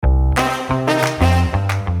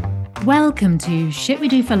Welcome to Shit We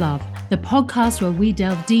Do for Love, the podcast where we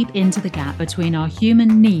delve deep into the gap between our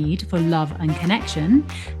human need for love and connection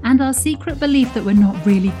and our secret belief that we're not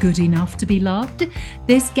really good enough to be loved.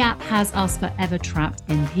 This gap has us forever trapped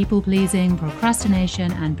in people-pleasing,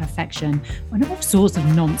 procrastination, and perfection, and all sorts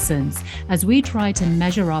of nonsense as we try to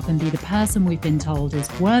measure up and be the person we've been told is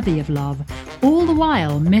worthy of love, all the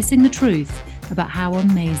while missing the truth about how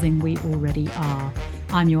amazing we already are.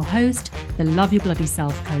 I'm your host, the Love Your Bloody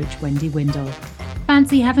Self coach, Wendy Windle.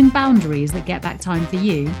 Fancy having boundaries that get back time for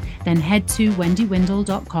you? Then head to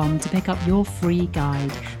wendywindle.com to pick up your free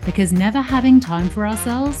guide, because never having time for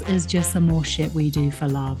ourselves is just some more shit we do for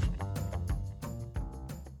love.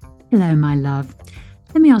 Hello, my love.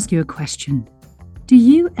 Let me ask you a question. Do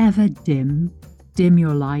you ever dim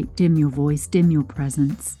your light, dim your voice, dim your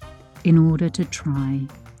presence in order to try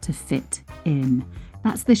to fit in?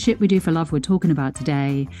 That's the shit we do for love we're talking about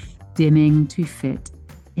today, dimming to fit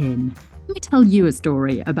in. Let me tell you a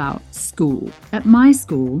story about school. At my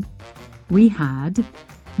school, we had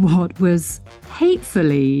what was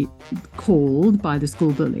hatefully called by the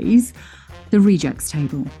school bullies the rejects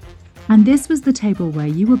table. And this was the table where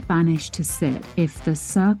you were banished to sit if the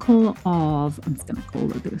circle of, I'm just going to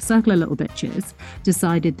call it the circle of little bitches,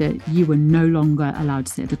 decided that you were no longer allowed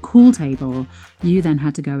to sit at the cool table. You then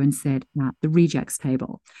had to go and sit at the rejects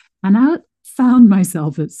table. And I found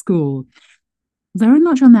myself at school very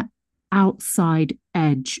much on the outside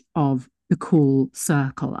edge of the cool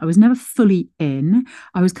circle. I was never fully in.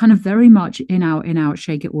 I was kind of very much in, out,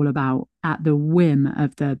 shake it all about at the whim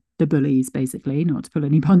of the bullies, basically, not to pull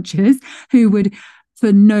any punches, who would,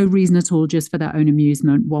 for no reason at all, just for their own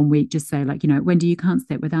amusement, one week just say, like, Wendy, you can't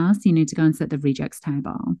sit with us. You need to go and sit at the rejects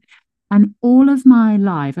table. And all of my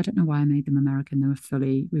life, I don't know why I made them American.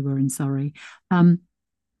 We were in Surrey.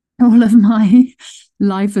 All of my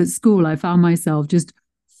life at school, I found myself just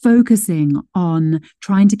focusing on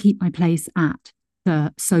trying to keep my place at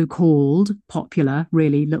the so-called popular,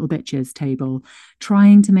 really little bitches table,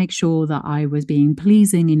 trying to make sure that I was being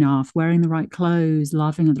pleasing enough, wearing the right clothes,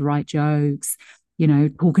 laughing at the right jokes,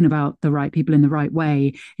 talking about the right people in the right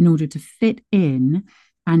way in order to fit in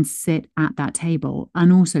and sit at that table.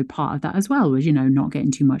 And also part of that as well was, not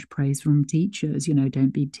getting too much praise from teachers,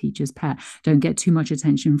 don't be teachers' pet, don't get too much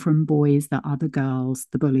attention from boys that other girls,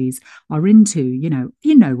 the bullies, are into, you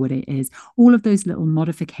know what it is. All of those little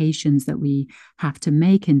modifications that we have to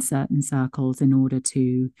make in certain circles in order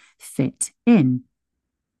to fit in.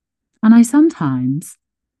 And I sometimes,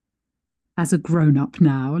 as a grown-up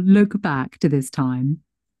now, look back to this time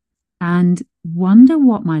and wonder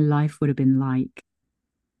what my life would have been like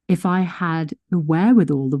if I had the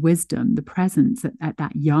wherewithal, the wisdom, the presence at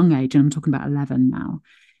that young age, and I'm talking about 11 now,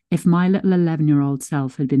 if my little 11-year-old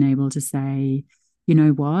self had been able to say, you know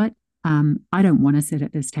what, I don't want to sit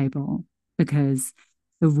at this table because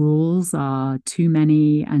the rules are too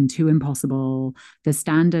many and too impossible. The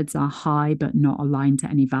standards are high, but not aligned to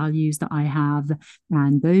any values that I have.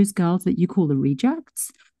 And those girls that you call the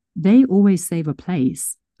rejects, they always save a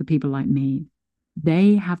place for people like me.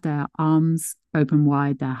 They have their arms open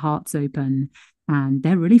wide, their hearts open, and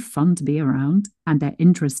they're really fun to be around, and they're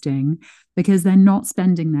interesting because they're not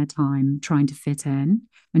spending their time trying to fit in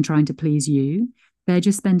and trying to please you. They're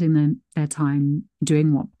just spending their time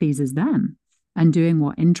doing what pleases them and doing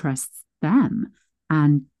what interests them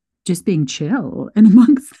and just being chill and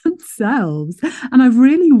amongst themselves. And I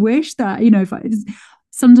really wish that,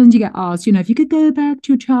 sometimes you get asked, if you could go back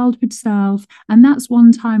to your childhood self. And that's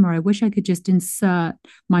one time where I wish I could just insert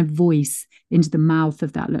my voice into the mouth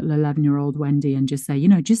of that little 11-year-old Wendy and just say,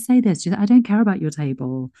 just say this. I don't care about your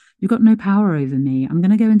table. You've got no power over me. I'm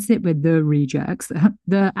going to go and sit with the rejects,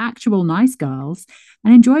 the actual nice girls,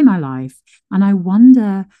 and enjoy my life. And I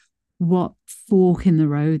wonder what fork in the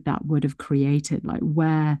road that would have created. Like,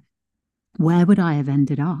 where would I have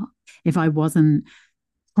ended up if I wasn't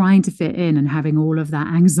trying to fit in and having all of that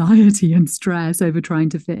anxiety and stress over trying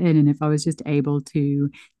to fit in, and if I was just able to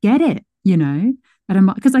get it,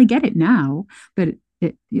 because I get it now, but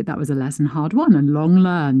that was a lesson hard won and long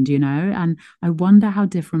learned, and I wonder how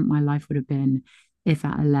different my life would have been if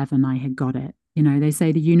at 11 I had got it. They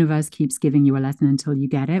say the universe keeps giving you a lesson until you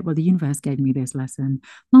get it. Well, the universe gave me this lesson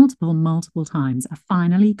multiple times. I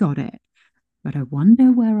finally got it, but I wonder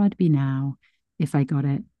where I'd be now if I got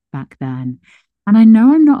it back then. And I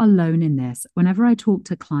know I'm not alone in this. Whenever I talk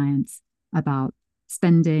to clients about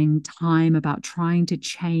spending time, about trying to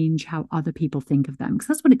change how other people think of them, because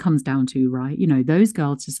that's what it comes down to, right? Those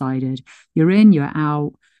girls decided you're in, you're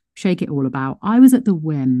out, shake it all about. I was at the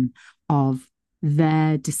whim of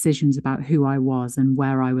their decisions about who I was and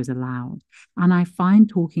where I was allowed. And I find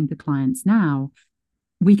talking to clients now,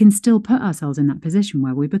 we can still put ourselves in that position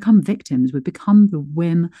where we become victims. We become the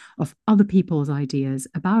whim of other people's ideas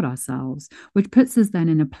about ourselves, which puts us then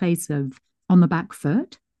in a place of on the back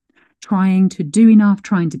foot, trying to do enough,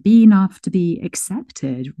 trying to be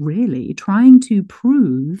accepted, really, trying to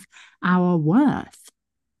prove our worth,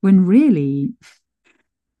 when really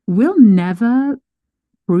we'll never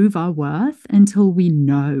prove our worth until we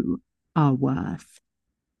know our worth.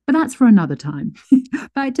 But that's for another time.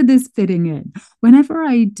 Back to this fitting in. Whenever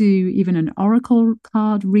I do even an oracle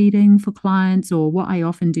card reading for clients, or what I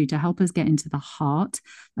often do to help us get into the heart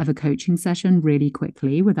of a coaching session really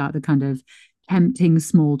quickly without the kind of tempting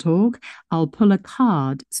small talk, I'll pull a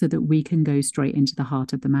card so that we can go straight into the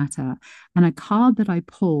heart of the matter. And a card that I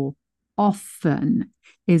pull often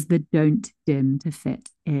is the Don't Dim to Fit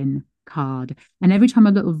In card. And every time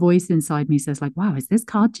a little voice inside me says, like, wow, is this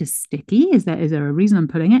card just sticky? Is there a reason I'm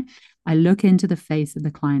pulling it? I look into the face of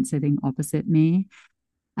the client sitting opposite me,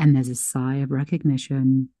 and there's a sigh of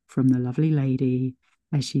recognition from the lovely lady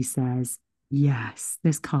as she says, yes,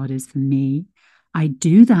 this card is for me. I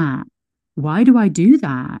do that. Why do I do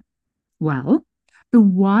that? Well, the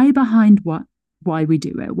why behind why we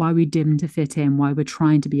do it, why we dim to fit in, why we're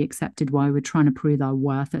trying to be accepted, why we're trying to prove our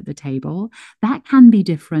worth at the table, that can be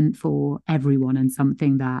different for everyone, and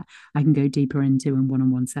something that I can go deeper into in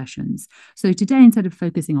one-on-one sessions. So today, instead of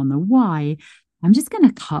focusing on the why, I'm just going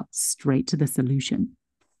to cut straight to the solution.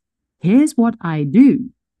 Here's what I do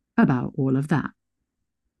about all of that.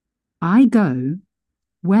 I go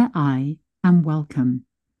where I am welcome.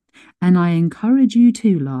 And I encourage you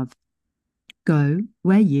to, love, go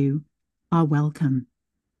where you are welcome.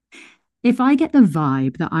 If I get the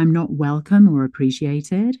vibe that I'm not welcome or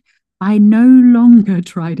appreciated, I no longer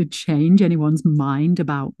try to change anyone's mind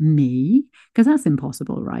about me, because that's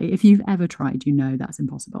impossible, right? If you've ever tried, you know that's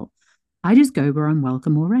impossible. I just go where I'm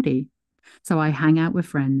welcome already. So I hang out with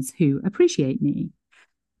friends who appreciate me.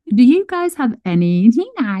 Do you guys have any, do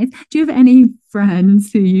you have any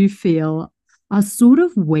friends who you feel are sort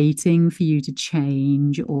of waiting for you to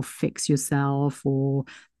change or fix yourself or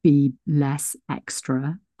be less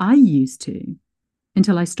extra? I used to,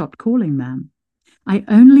 until I stopped calling them. I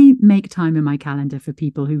only make time in my calendar for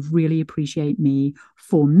people who really appreciate me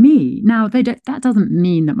for me. Now, that doesn't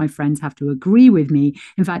mean that my friends have to agree with me.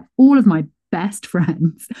 In fact, all of my best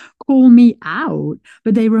friends call me out,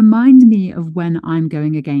 but they remind me of when I'm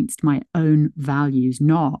going against my own values,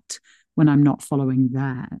 not when I'm not following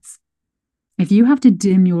theirs. If you have to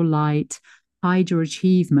dim your light, hide your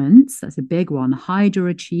achievements, that's a big one, hide your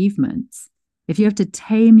achievements. If you have to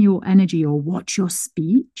tame your energy or watch your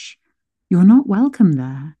speech, you're not welcome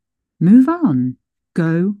there. Move on.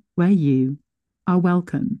 Go where you are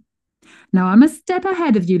welcome. Now, I'm a step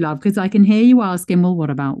ahead of you, love, because I can hear you asking, well,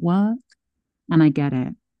 what about work? And I get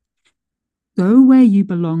it. Go where you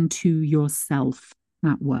belong to yourself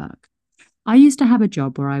at work. I used to have a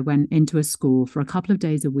job where I went into a school for a couple of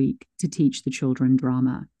days a week to teach the children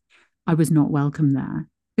drama. I was not welcome there.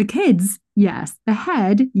 The kids, yes. The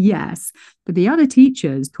head, yes. But the other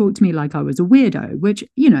teachers talked to me like I was a weirdo, which,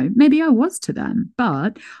 maybe I was to them.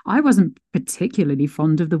 But I wasn't particularly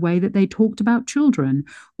fond of the way that they talked about children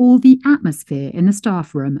or the atmosphere in the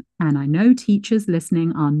staff room. And I know teachers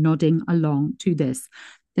listening are nodding along to this.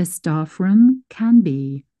 The staff room can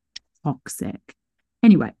be toxic.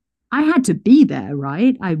 Anyway, I had to be there,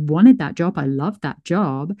 right? I wanted that job. I loved that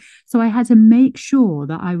job. So I had to make sure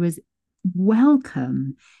that I was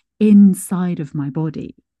welcome inside of my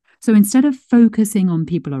body. So instead of focusing on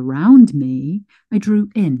people around me, I drew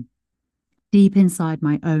in, deep inside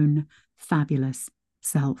my own fabulous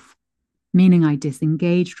self, meaning I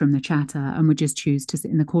disengaged from the chatter and would just choose to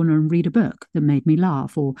sit in the corner and read a book that made me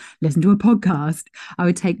laugh or listen to a podcast. I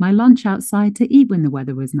would take my lunch outside to eat when the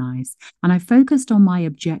weather was nice. And I focused on my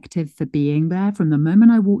objective for being there from the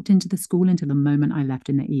moment I walked into the school until the moment I left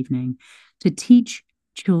in the evening, to teach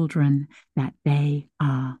children that they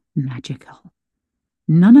are magical.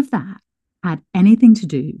 None of that had anything to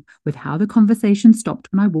do with how the conversation stopped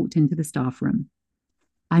when I walked into the staff room.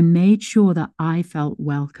 I made sure that I felt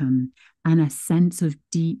welcome and a sense of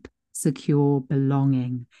deep, secure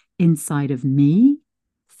belonging inside of me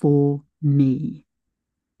for me.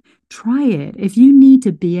 Try it. If you need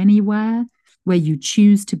to be anywhere where you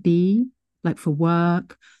choose to be, like for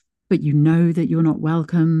work, but you know that you're not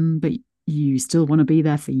welcome, but you still want to be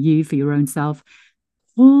there for you, for your own self,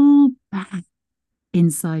 pull back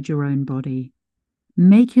inside your own body.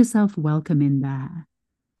 Make yourself welcome in there.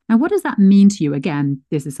 Now, what does that mean to you? Again,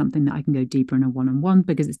 this is something that I can go deeper in a one-on-one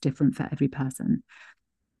because it's different for every person.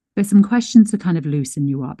 There's some questions to kind of loosen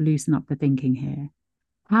you up, loosen up the thinking here.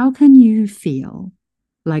 How can you feel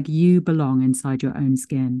like you belong inside your own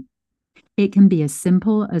skin. It can be as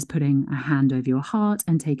simple as putting a hand over your heart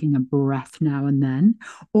and taking a breath now and then,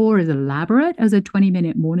 or as elaborate as a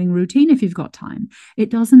 20-minute morning routine if you've got time. It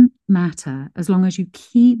doesn't matter as long as you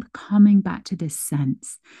keep coming back to this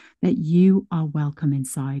sense that you are welcome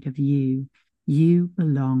inside of you. You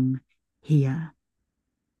belong here.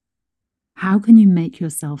 How can you make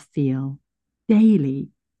yourself feel daily,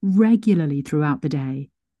 regularly throughout the day?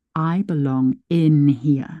 I belong in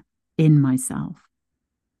here, in myself.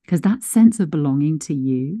 Because that sense of belonging to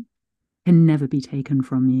you can never be taken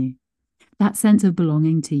from you. That sense of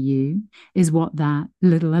belonging to you is what that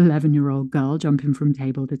little 11-year-old girl jumping from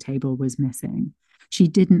table to table was missing. She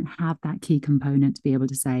didn't have that key component to be able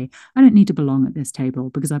to say, I don't need to belong at this table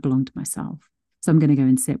because I belong to myself. So I'm going to go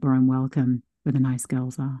and sit where I'm welcome, where the nice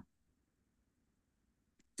girls are.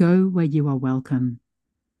 Go where you are welcome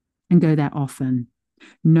and go there often.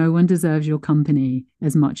 No one deserves your company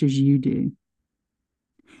as much as you do.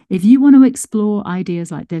 If you want to explore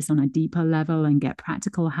ideas like this on a deeper level and get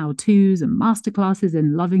practical how-tos and masterclasses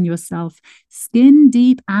in loving yourself, skin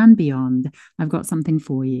deep and beyond, I've got something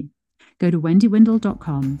for you. Go to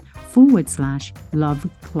wendywindle.com/love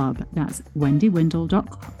club. That's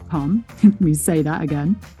wendywindle.com. Let me say that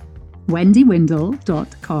again.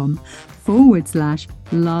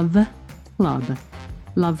 wendywindle.com/love club.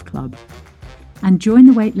 Love club. And join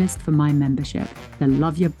the waitlist for my membership, the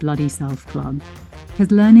Love Your Bloody Self Club.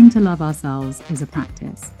 Because learning to love ourselves is a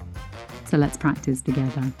practice. So let's practice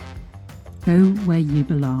together. Go where you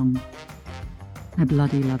belong. I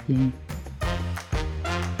bloody love you.